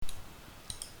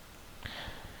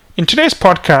In today's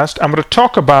podcast, I'm going to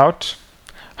talk about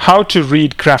how to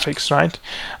read graphics, right?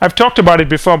 I've talked about it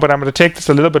before, but I'm going to take this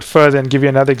a little bit further and give you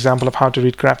another example of how to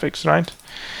read graphics, right?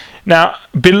 Now,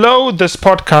 below this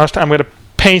podcast, I'm going to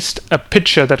paste a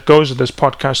picture that goes with this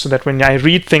podcast so that when I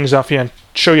read things off here and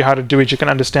show you how to do it, you can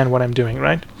understand what I'm doing,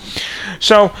 right?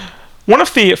 So, one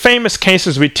of the famous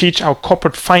cases we teach our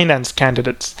corporate finance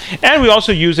candidates, and we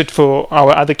also use it for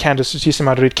our other candidates to teach them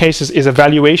how to read cases, is a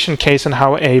valuation case on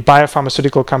how a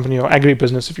biopharmaceutical company or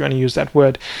agribusiness, if you want to use that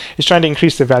word, is trying to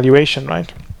increase the valuation,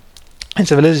 right?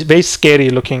 It's a very scary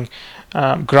looking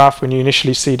graph when you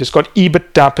initially see it. It's got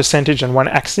EBITDA percentage on one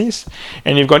axis,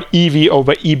 and you've got EV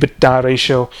over EBITDA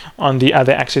ratio on the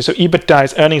other axis. So EBITDA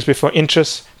is earnings before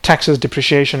interest, taxes,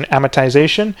 depreciation,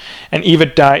 amortization, and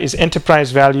EBITDA is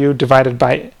enterprise value divided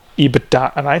by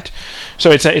EBITDA, right? So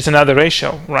it's another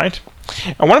ratio, right?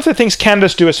 And one of the things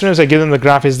candidates do as soon as I give them the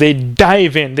graph is they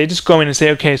dive in. They just go in and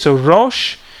say, okay, so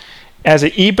Roche as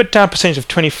an EBITDA percentage of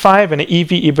 25 and an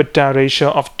EV/EBITDA ratio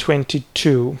of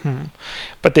 22.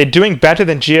 But they're doing better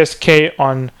than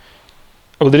GSK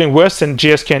they're doing worse than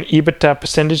GSK on EBITDA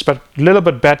percentage, but a little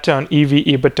bit better on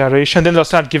EV/EBITDA ratio. And then they'll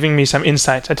start giving me some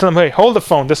insights. I tell them, hey, hold the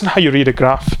phone. That's not how you read a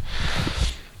graph.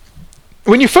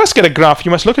 When you first get a graph, you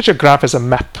must look at your graph as a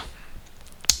map.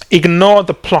 Ignore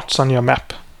the plots on your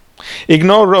map.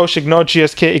 Ignore Roche, ignore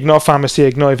GSK, ignore Pharmacia,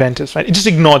 ignore Aventis, right? Just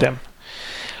ignore them.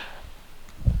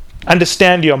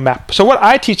 Understand your map. So what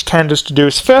I teach candidates to do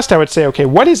is first I would say, okay,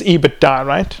 what is EBITDA,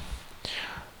 right?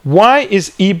 Why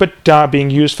is EBITDA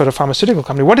being used for a pharmaceutical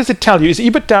company? What does it tell you? Is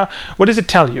EBITDA, what does it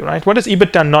tell you, right? What does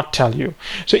EBITDA not tell you?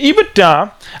 So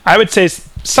EBITDA, I would say, is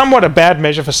somewhat a bad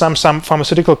measure for some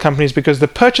pharmaceutical companies because the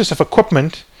purchase of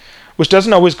equipment, which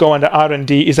doesn't always go under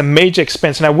R&D, is a major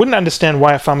expense. And I wouldn't understand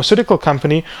why a pharmaceutical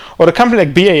company or a company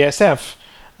like BASF,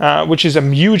 which is a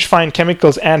huge fine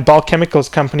chemicals and bulk chemicals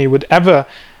company,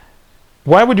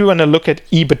 why would you want to look at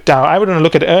EBITDA? I would want to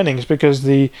look at earnings because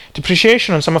the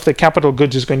depreciation on some of the capital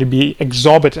goods is going to be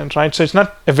exorbitant, right? So it's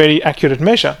not a very accurate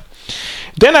measure.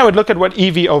 Then I would look at what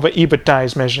EV over EBITDA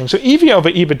is measuring. So EV over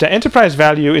EBITDA, enterprise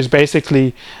value, is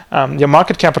basically your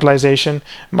market capitalization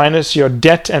minus your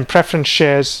debt and preference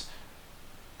shares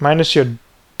minus your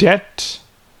debt.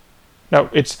 No,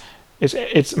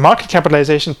 it's market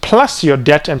capitalization plus your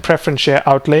debt and preference share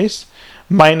outlays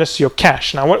minus your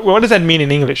cash. Now, what does that mean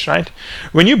in English, right?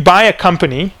 When you buy a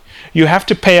company, you have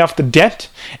to pay off the debt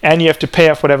and you have to pay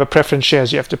off whatever preference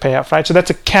shares you have to pay off, right? So that's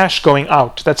a cash going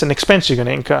out. That's an expense you're going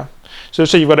to incur. So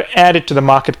you've got to add it to the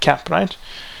market cap, right?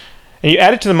 And you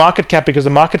add it to the market cap because the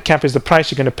market cap is the price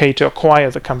you're going to pay to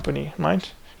acquire the company, right?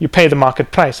 You pay the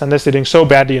market price. Unless they're doing so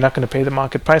badly, you're not going to pay the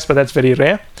market price, but that's very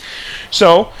rare.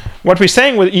 So what we're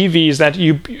saying with EV is that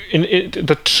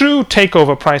the true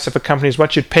takeover price of a company is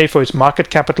what you'd pay for its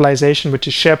market capitalization, which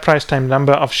is share price times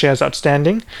number of shares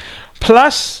outstanding,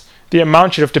 plus the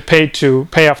amount you'd have to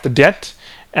pay off the debt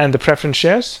and the preference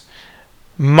shares,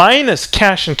 minus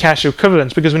cash and cash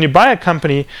equivalents. Because when you buy a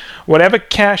company, whatever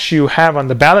cash you have on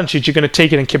the balance sheet, you're going to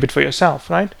take it and keep it for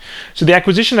yourself, right? So the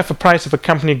acquisition of a price of a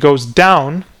company goes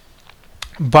down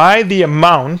by the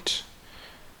amount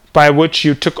by which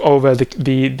you took over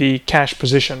the cash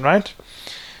position, right?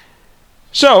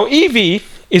 So EV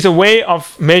is a way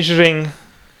of measuring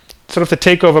sort of the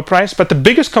takeover price, but the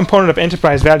biggest component of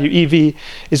enterprise value, EV,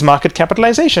 is market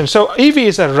capitalization. So EV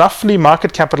is a roughly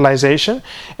market capitalization,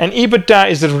 and EBITDA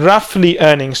is a roughly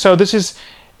earnings. So this is,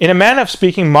 in a manner of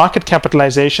speaking, market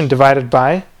capitalization divided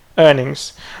by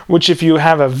earnings, which if you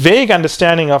have a vague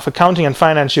understanding of accounting and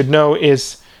finance, you'd know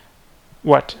is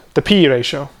what? The PE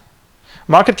ratio.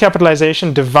 Market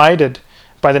capitalization divided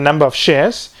by the number of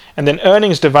shares, and then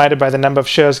earnings divided by the number of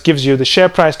shares gives you the share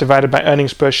price divided by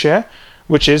earnings per share,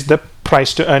 which is the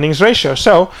price to earnings ratio.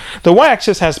 So the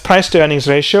y-axis has price to earnings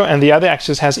ratio and the other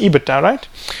axis has EBITDA, right?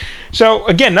 So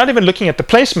again, not even looking at the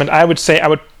placement, I would say I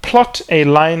would plot a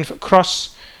line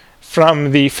across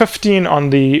from the 15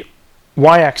 on the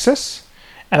y-axis,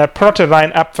 and I plot a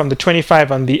line up from the 25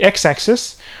 on the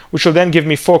x-axis, which will then give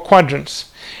me 4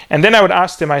 quadrants. And then I would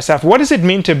ask myself, what does it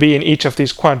mean to be in each of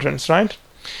these quadrants, right?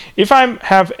 If I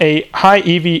have a high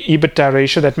EV/EBITDA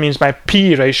ratio, that means my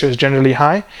PE ratio is generally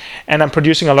high, and I'm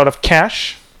producing a lot of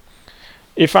cash.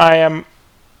 If my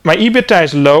EBITDA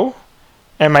is low,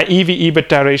 and my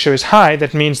EV/EBITDA ratio is high,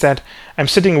 that means that I'm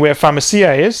sitting where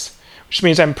Pharmacia is, which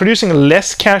means I'm producing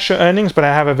less cash or earnings, but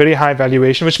I have a very high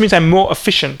valuation, which means I'm more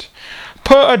efficient.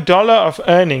 Per $1 of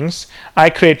earnings, I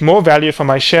create more value for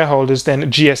my shareholders than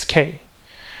GSK,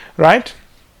 right?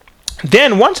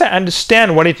 Then once I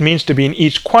understand what it means to be in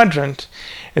each quadrant,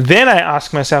 then I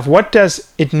ask myself, what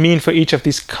does it mean for each of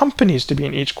these companies to be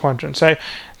in each quadrant? So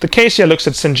the case here looks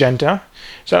at Syngenta.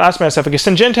 So I ask myself, okay,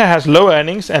 Syngenta has low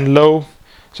earnings and low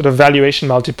sort of valuation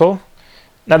multiple.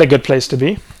 Not a good place to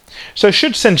be. So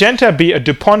should Syngenta be a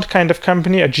DuPont kind of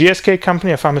company, a GSK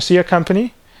company, a Pharmacia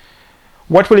company?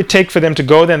 What will it take for them to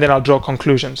go there? And then I'll draw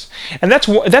conclusions. And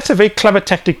that's a very clever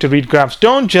tactic to read graphs.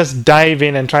 Don't just dive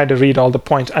in and try to read all the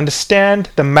points. Understand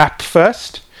the map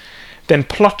first, then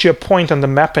plot your point on the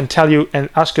map and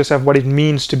ask yourself what it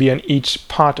means to be on each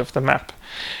part of the map.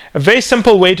 A very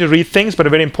simple way to read things, but a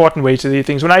very important way to read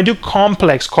things. When I do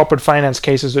complex corporate finance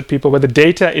cases with people where the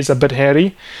data is a bit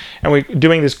hairy and we're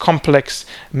doing this complex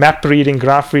map reading,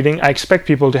 graph reading, I expect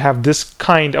people to have this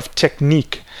kind of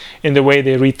technique in the way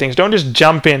they read things. Don't just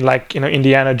jump in like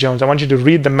Indiana Jones. I want you to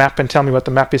read the map and tell me what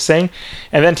the map is saying,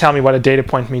 and then tell me what a data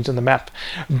point means on the map.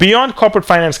 Beyond corporate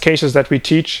finance cases that we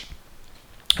teach,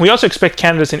 we also expect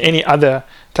candidates in any other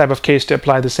type of case to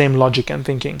apply the same logic and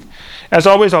thinking. As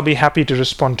always, I'll be happy to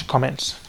respond to comments.